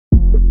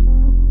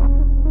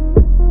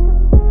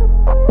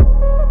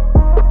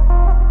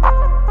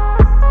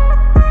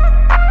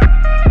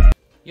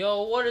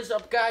is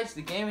up, guys?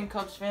 The Gaming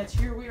Cubs fans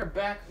here. We are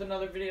back with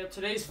another video.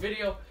 Today's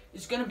video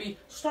is going to be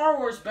Star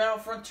Wars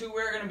Battlefront 2.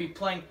 We're going to be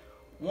playing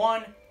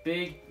one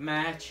big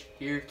match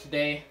here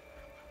today.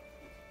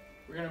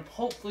 We're going to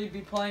hopefully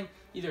be playing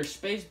either a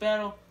space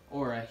battle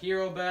or a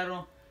hero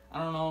battle.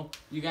 I don't know.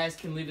 You guys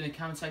can leave in the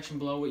comment section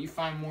below what you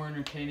find more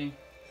entertaining.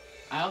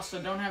 I also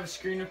don't have a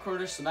screen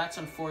recorder, so that's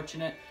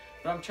unfortunate.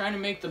 But I'm trying to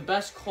make the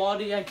best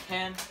quality I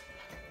can.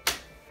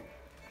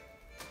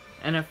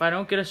 And if I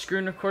don't get a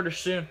screen recorder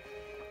soon,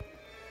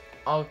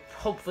 I'll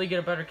hopefully get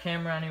a better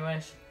camera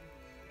anyways.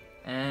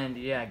 And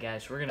yeah,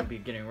 guys, we're going to be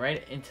getting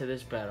right into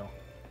this battle.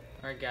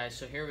 Alright, guys,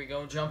 so here we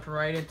go. Jumping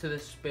right into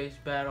this space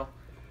battle.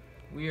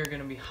 We are going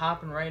to be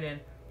hopping right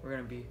in. We're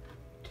going to be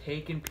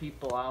taking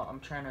people out. I'm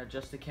trying to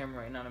adjust the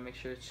camera right now to make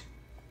sure it's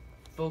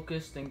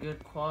focused and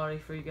good quality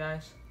for you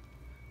guys.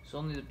 It's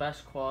only the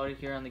best quality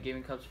here on the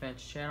Gaming Cubs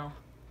Fans channel.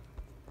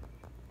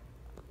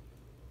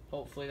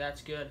 Hopefully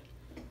that's good.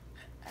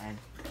 And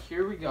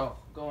here we go,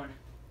 going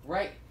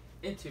right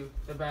into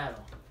the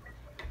battle.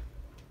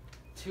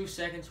 2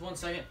 seconds, 1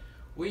 second.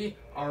 We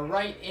are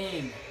right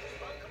in.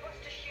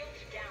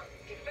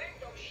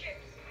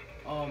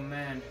 Oh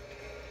man.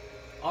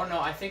 Oh no,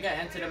 I think I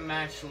entered a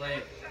match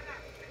late.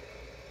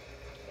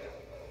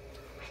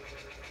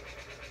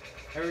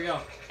 Here we go.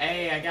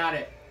 Hey, I got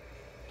it.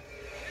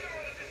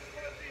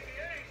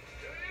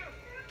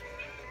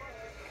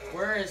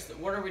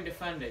 What are we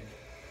defending?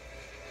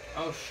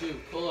 Oh shoot,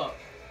 pull up.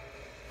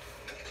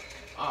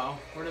 Uh-oh,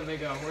 where do they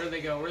go? Where do they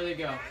go? Where do they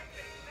go?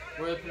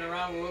 We're whipping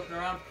around, we're whipping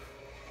around.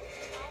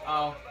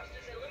 Uh-oh.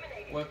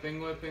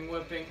 Whipping, whipping,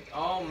 whipping.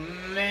 Oh,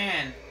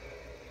 man.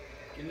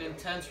 Getting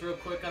intense real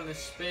quick on this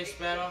space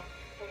battle.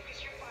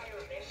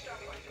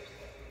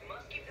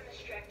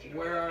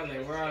 Where are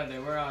they? Where are they?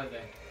 Where are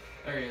they?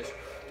 There he is.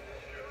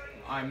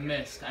 I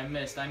missed. I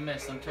missed. I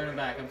missed. I'm turning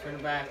back. I'm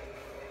turning back.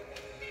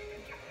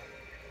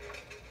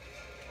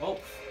 Oh.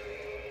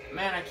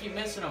 Man, I keep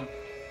missing them.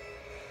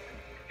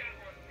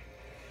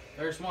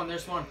 There's one,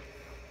 there's one.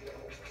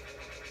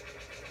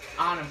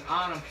 On him,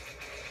 on him.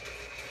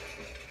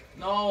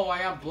 No, I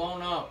got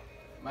blown up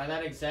by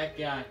that exact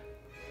guy.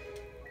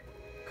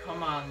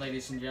 Come on,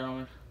 ladies and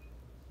gentlemen.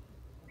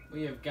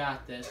 We have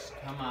got this.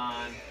 Come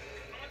on.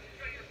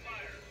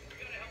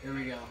 Here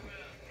we go.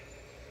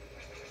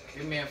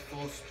 Give me at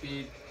full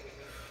speed.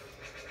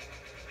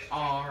 Oh,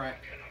 alright.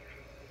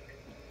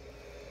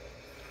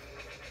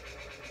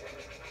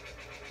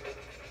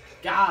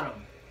 Got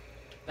him.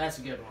 That's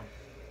a good one.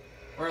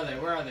 Where are they?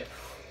 Where are they?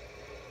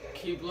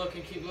 Keep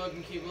looking, keep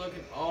looking, keep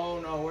looking. Oh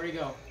no, where'd he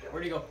go?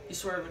 Where'd he go? He's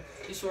swerving.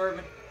 He's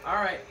swerving.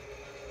 Alright.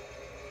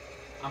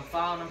 I'm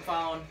following, I'm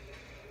following.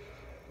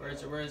 Where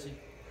is it? Where is he?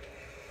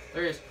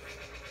 There he is.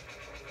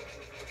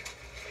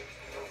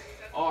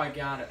 Oh, I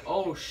got it.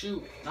 Oh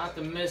shoot. Not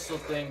the missile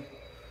thing.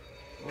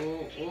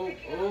 Oh, oh,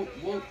 oh,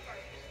 whoop.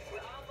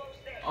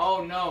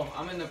 Oh no,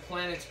 I'm in the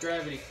planet's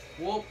gravity.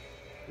 Whoop,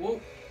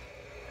 whoop,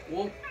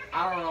 whoop.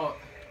 I don't know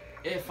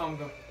if I'm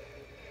going.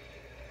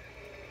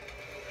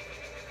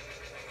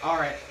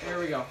 Alright, here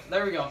we go.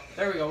 There we go.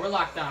 There we go. We're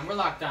locked on. We're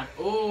locked on.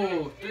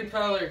 Ooh,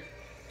 3-player.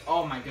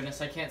 Oh my goodness,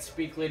 I can't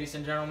speak, ladies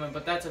and gentlemen,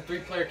 but that's a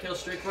 3-player kill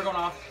streak. We're going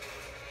off.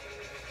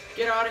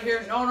 Get out of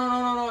here. No, no,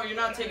 no, no, no. You're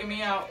not taking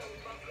me out.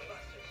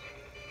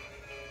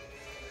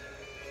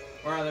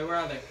 Where are they? Where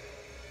are they?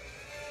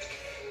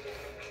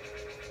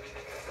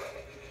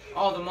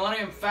 Oh, the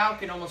Millennium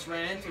Falcon almost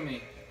ran into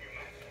me.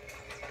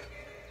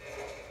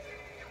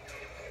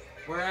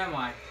 Where am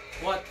I?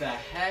 What the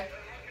heck?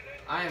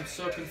 I am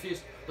so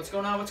confused. What's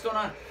going on? What's going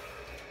on?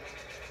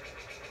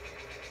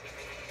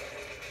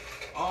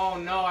 Oh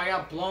no, I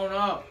got blown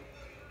up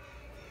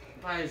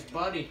by his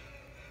buddy.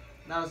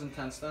 That was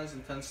intense. That was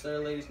intense there,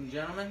 ladies and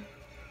gentlemen.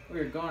 We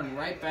are going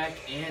right back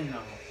in though.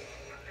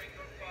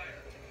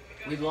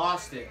 We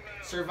lost it.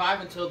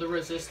 Survive until the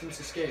resistance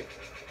escape.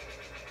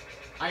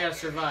 I gotta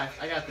survive.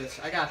 I got this.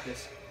 I got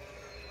this.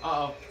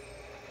 Uh-oh.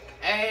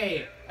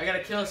 Hey! I got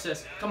a kill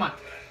assist. Come on.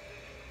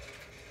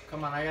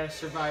 Come on, I gotta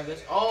survive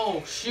this.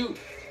 Oh, shoot.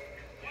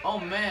 Oh,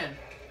 man.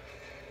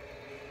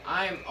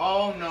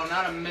 Oh, no,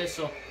 not a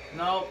missile.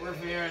 No, we're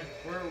veering.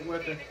 We're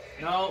whipping.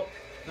 No,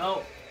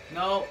 no,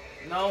 no,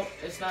 no.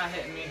 It's not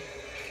hitting me.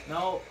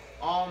 No.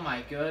 Oh,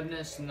 my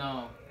goodness,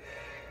 no.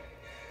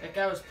 That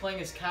guy was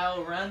playing as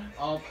Kylo Ren.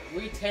 Oh,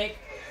 we take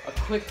a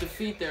quick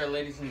defeat there,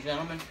 ladies and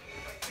gentlemen.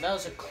 That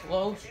was a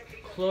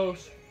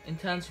close,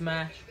 intense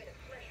match.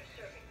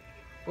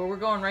 But we're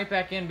going right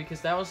back in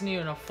because that wasn't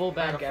even a full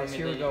battle for me.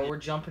 Here we go. We're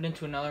jumping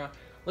into another one.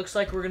 Looks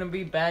like we're going to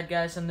be bad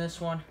guys in this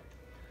one.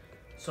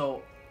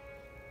 So,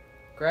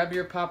 grab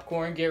your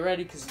popcorn. Get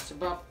ready because it's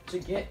about to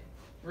get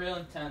real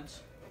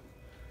intense.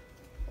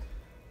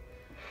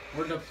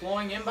 We're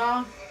deploying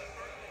inbound.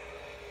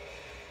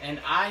 And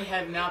I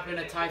have not been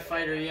a TIE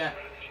fighter yet.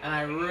 And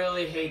I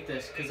really hate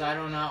this because I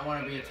do not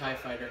want to be a TIE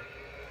fighter.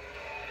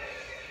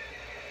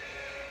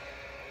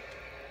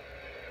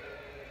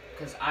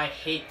 Because I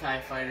hate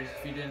TIE fighters,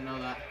 if you didn't know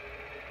that.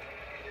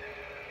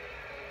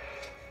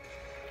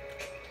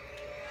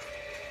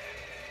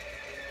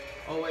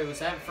 Oh wait, was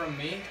that from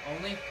me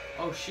only?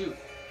 Oh shoot.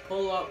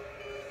 Pull up.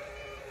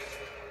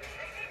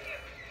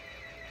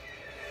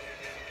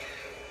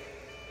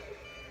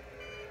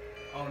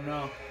 Oh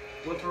no.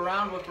 Whip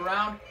around, whip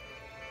around.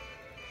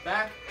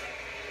 Back.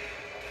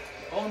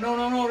 Oh no,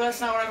 no, no, that's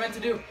not what I meant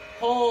to do.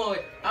 Holy,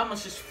 I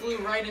almost just flew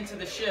right into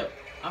the ship.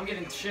 I'm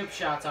getting ship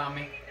shots on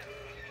me.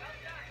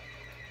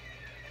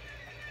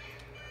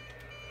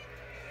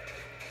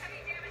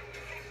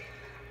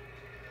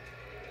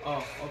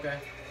 Oh, okay.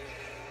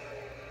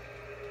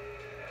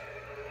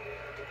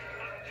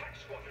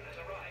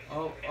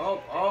 Oh,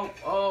 oh, oh,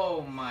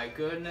 oh my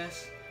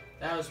goodness.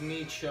 That was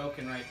me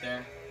choking right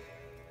there.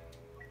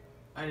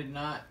 I did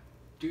not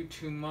do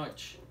too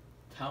much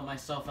to help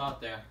myself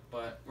out there,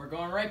 but we're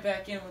going right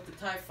back in with the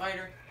TIE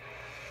fighter.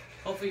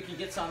 Hopefully we can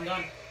get something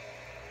done.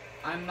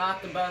 I'm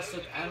not the best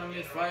with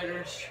enemy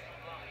fighters.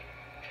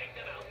 Take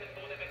them out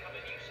before they become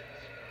a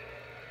nuisance.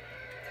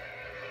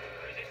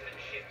 Resistant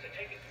ships are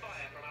taking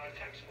fire from our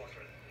attack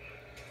squadron.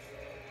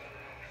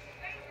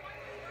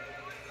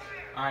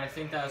 Alright, I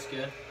think that was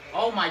good.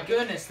 Oh my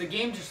goodness, the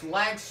game just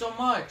lagged so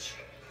much.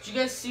 Did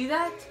you guys see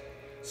that?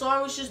 So I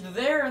was just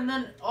there and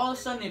then all of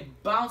a sudden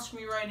it bounced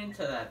me right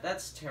into that.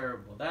 That's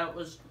terrible. That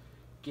was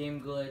game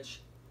glitch.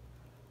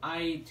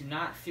 I do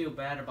not feel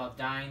bad about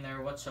dying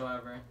there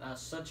whatsoever. That was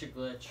such a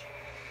glitch.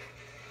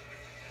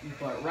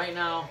 But right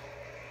now,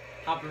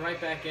 hopping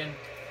right back in.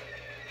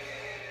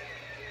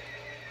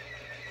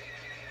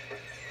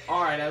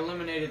 Alright, I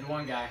eliminated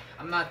one guy.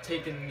 I'm not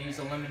taking these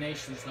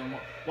eliminations no more.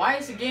 Why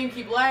does the game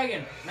keep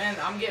lagging? Man,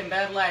 I'm getting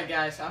bad lag,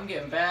 guys. I'm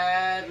getting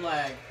bad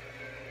lag.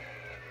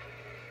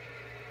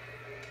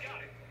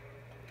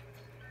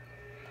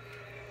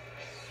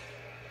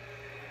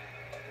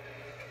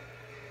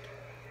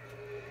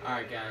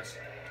 Alright, guys.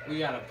 We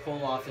gotta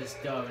pull off this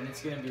dub, and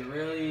it's gonna be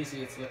really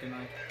easy, it's looking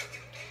like.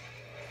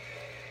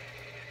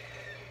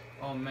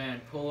 Oh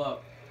man, pull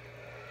up.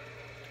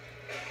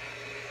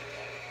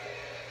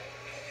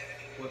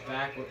 We're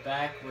back, we're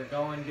back. We're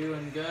going,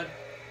 doing good.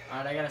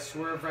 Alright, I gotta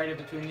swerve right in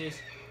between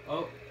these.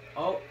 Oh,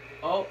 oh,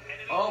 oh,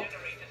 oh,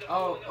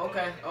 oh,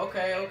 okay,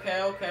 okay,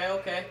 okay, okay,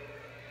 okay.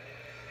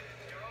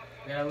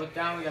 We gotta look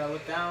down, we gotta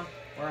look down.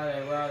 Where are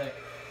they, where are they?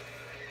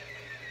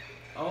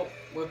 Oh,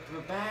 we're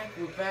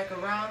back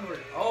around.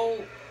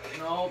 Oh,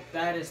 no,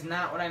 that is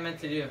not what I meant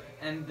to do.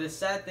 And the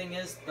sad thing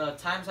is, the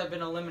times I've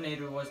been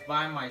eliminated was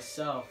by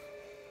myself.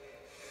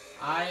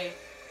 I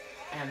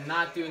am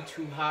not doing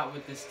too hot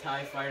with this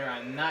TIE fighter.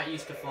 I'm not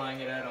used to flying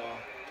it at all.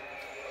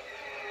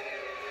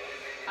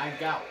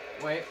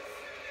 Wait.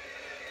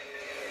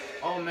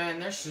 Oh man,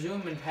 they're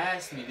zooming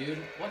past me, dude.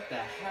 What the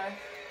heck?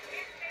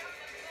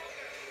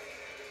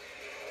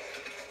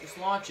 Just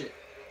launch it.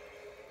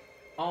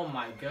 Oh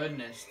my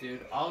goodness,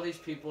 dude. All these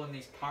people in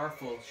these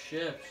powerful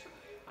ships.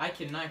 I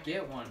cannot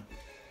get one.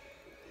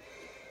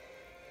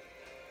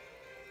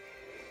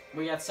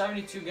 We got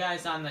 72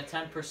 guys on the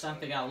 10%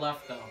 that got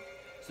left, though.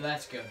 So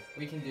that's good.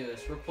 We can do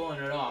this. We're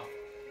pulling it off.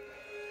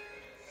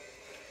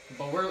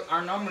 But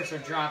our numbers are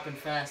dropping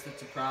fast.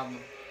 That's a problem.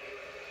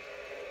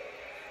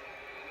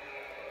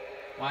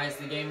 Why is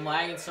the game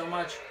lagging so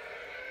much?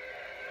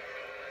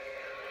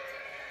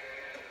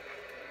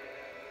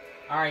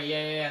 Alright,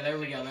 yeah. There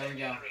we go.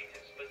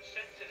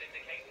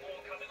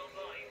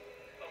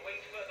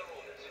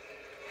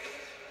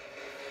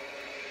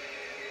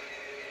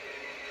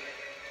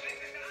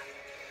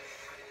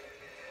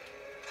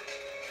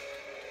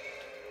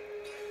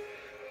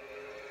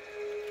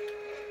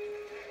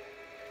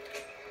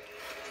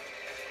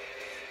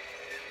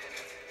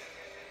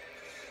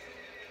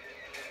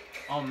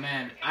 Oh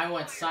man, I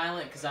went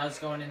silent because I was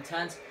going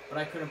intense, but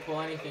I couldn't pull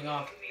anything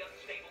off.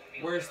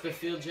 Where's the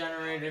field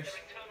generators?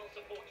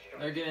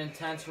 They're getting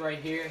intense right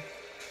here.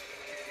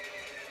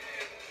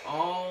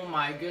 Oh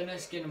my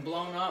goodness, getting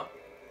blown up.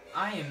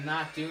 I am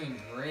not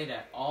doing great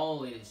at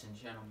all, ladies and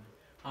gentlemen.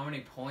 How many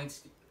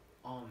points?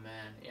 Oh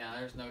man, yeah,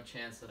 there's no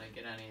chance that I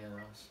get any of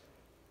those.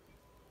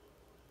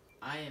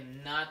 I am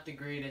not the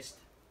greatest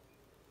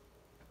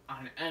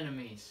on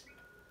enemies.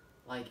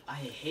 Like, I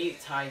hate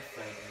TIE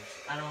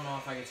fighters. I don't know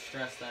if I could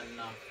stress that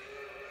enough.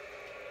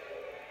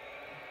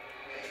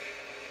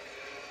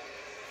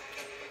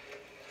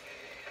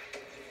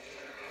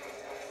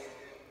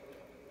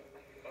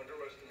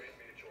 Underestimate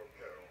me at your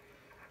peril.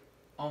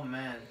 Oh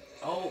man.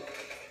 Oh,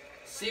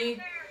 see?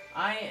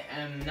 I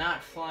am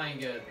not flying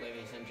good,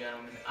 ladies and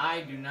gentlemen. I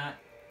do not.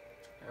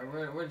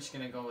 We're just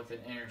gonna go with an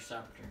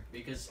interceptor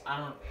because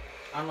I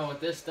don't know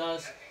what this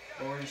does,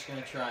 but we're just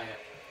gonna try it.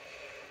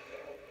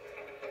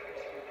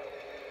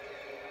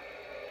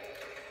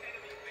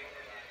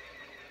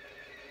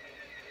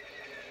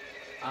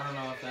 I don't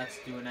know if that's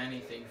doing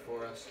anything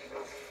for us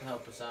to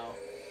help us out.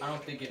 I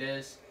don't think it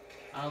is.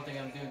 I don't think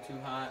I'm doing too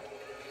hot.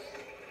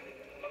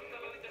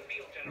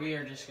 We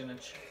are just gonna.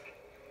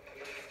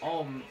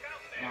 Oh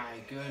my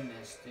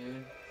goodness,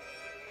 dude.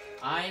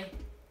 I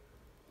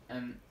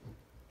am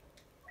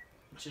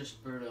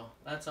just brutal.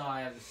 That's all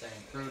I have to say.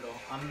 Brutal.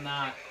 I'm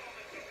not.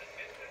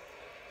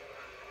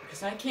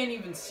 Because I can't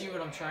even see what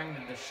I'm trying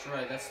to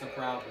destroy. That's the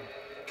problem.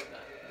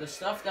 The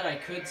stuff that I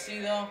could see,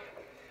 though,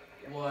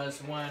 was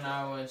when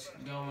I was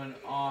going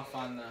off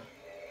on the...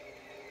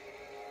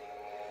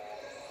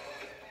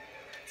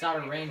 It's out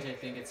of range, I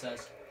think it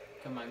says.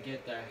 Come on,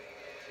 get there.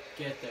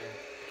 Get there.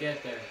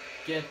 Get there.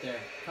 Get there.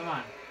 Come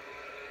on.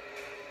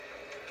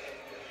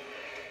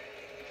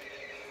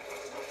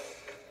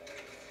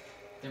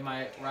 Did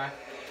my rock...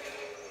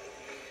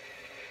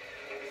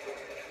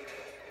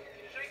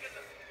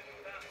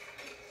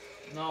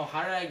 No,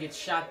 how did I get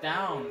shot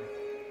down?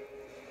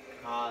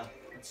 Ah,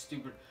 that's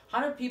stupid.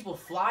 How do people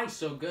fly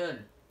so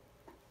good?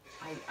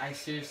 I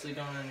seriously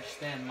don't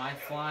understand. My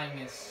flying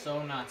is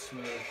so not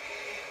smooth.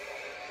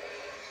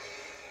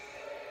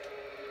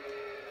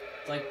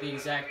 It's like the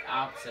exact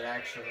opposite,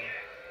 actually.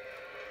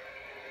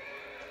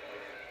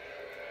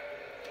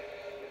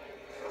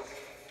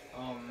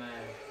 Oh,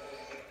 man.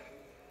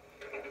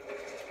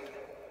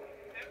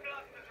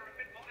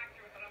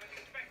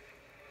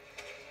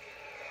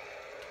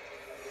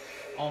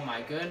 Oh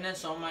my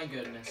goodness, oh my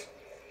goodness.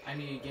 I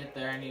need to get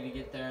there, I need to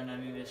get there, and I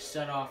need to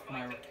set off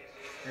my...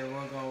 Here,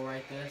 we'll go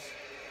right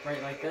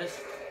like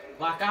this.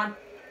 Lock on.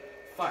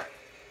 Fire.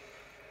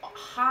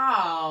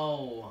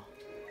 How?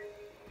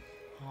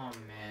 Oh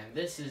man,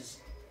 this is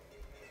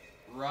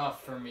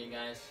rough for me,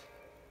 guys.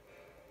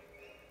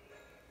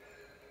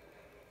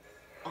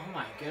 Oh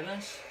my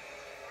goodness.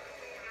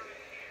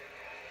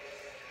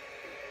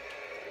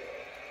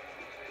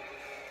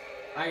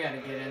 I gotta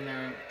get in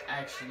there and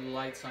actually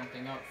light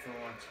something up for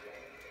once.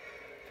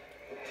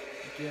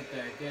 Get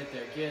there, get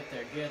there, get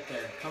there, get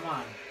there. Come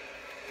on.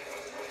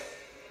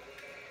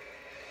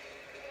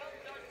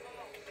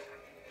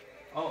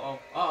 Uh-oh,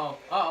 uh-oh,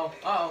 uh-oh,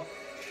 uh-oh.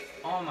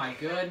 Oh my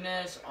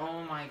goodness,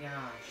 oh my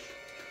gosh.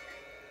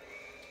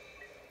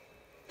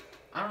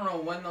 I don't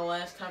know when the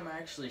last time I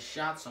actually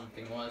shot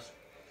something was.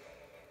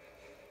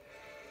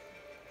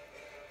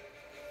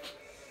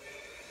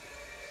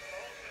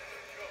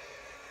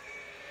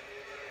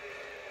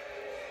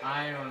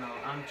 I don't know.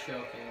 I'm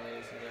choking,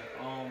 ladies and gentlemen.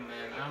 Oh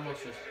man, I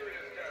almost just...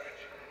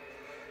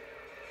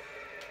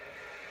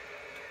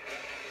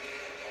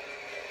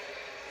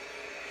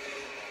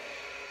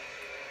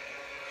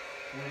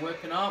 We're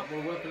whipping up,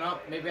 we're whipping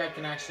up. Maybe I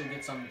can actually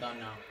get something done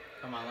now.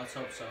 Come on, let's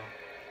hope so.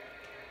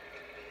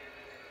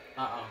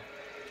 Uh-oh.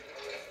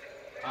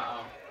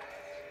 Uh-oh.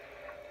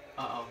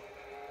 Uh-oh.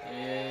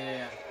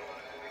 Yeah.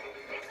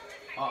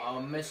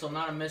 Uh-oh, missile,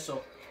 not a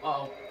missile.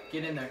 Uh-oh.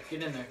 Get in there,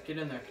 get in there, get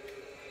in there.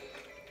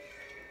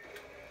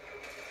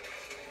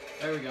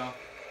 There we go.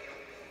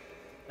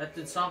 That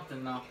did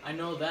something though. I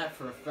know that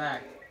for a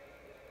fact.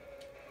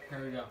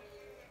 Here we go.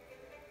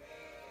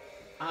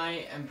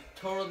 I am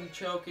totally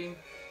choking.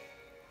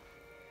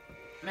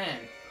 Man,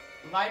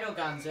 Vito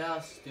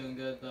Gonzalez is doing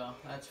good though.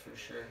 That's for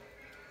sure.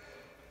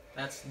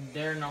 That's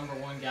their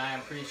 #1 guy,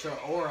 I'm pretty sure,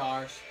 or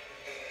ours.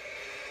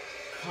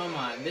 Come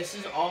on, this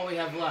is all we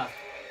have left.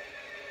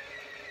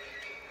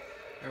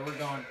 Here we're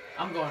going.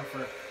 I'm going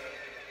for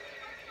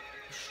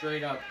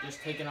straight up,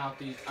 just taking out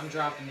these. I'm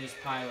dropping these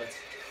pilots.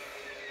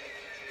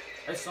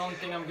 That's the only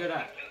thing I'm good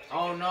at.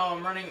 Oh no,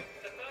 I'm running.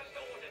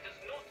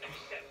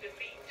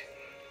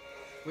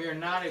 We are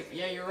not.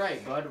 Yeah, you're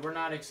right, bud. We're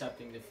not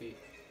accepting defeat.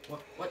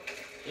 What?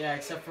 Yeah,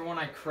 except for when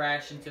I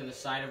crash into the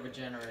side of a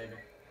generator.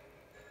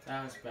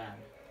 That was bad.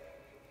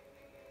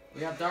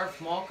 We got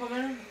Darth Maul coming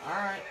in?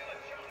 Alright.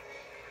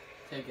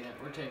 Taking it.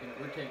 We're taking it.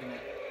 We're taking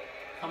it.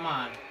 Come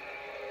on.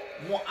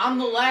 Well, I'm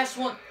the last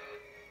one.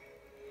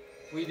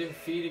 We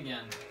defeat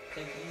again.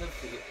 Taking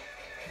defeat.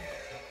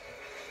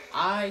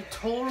 I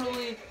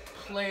totally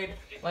played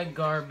like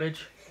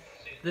garbage.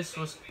 This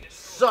was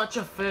such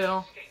a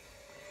fail.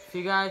 If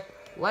you guys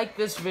like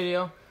this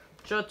video,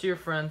 show it to your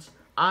friends.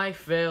 I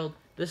failed.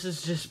 This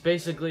is just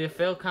basically a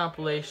fail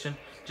compilation.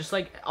 Just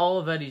like all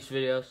of Eddie's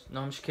videos.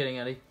 No, I'm just kidding,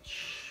 Eddie.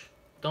 Shh.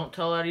 Don't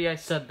tell Eddie I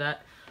said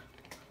that.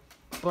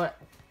 But,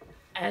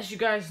 as you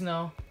guys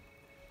know,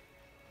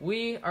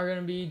 we are going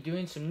to be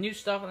doing some new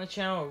stuff on the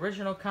channel.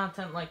 Original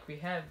content like we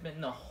have been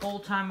the whole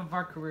time of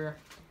our career.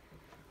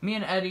 Me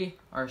and Eddie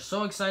are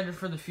so excited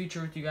for the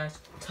future with you guys.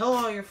 Tell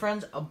all your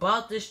friends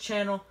about this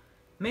channel.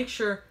 Make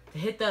sure to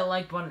hit that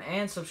like button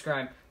and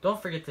subscribe.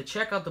 Don't forget to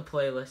check out the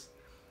playlist.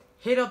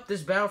 Hit up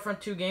this Battlefront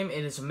 2 game.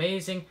 It is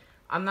amazing.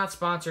 I'm not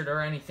sponsored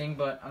or anything,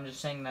 but I'm just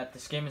saying that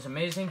this game is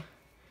amazing.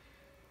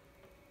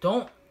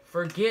 Don't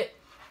forget.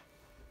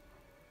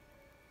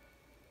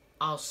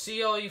 I'll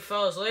see all you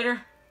fellas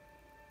later.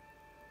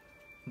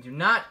 Do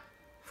not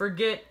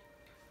forget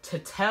to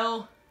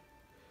tell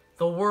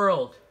the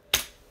world.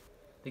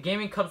 The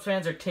Gaming Cubs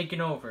fans are taking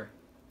over.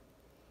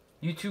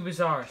 YouTube is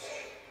ours.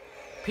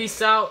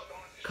 Peace out,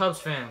 Cubs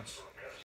fans.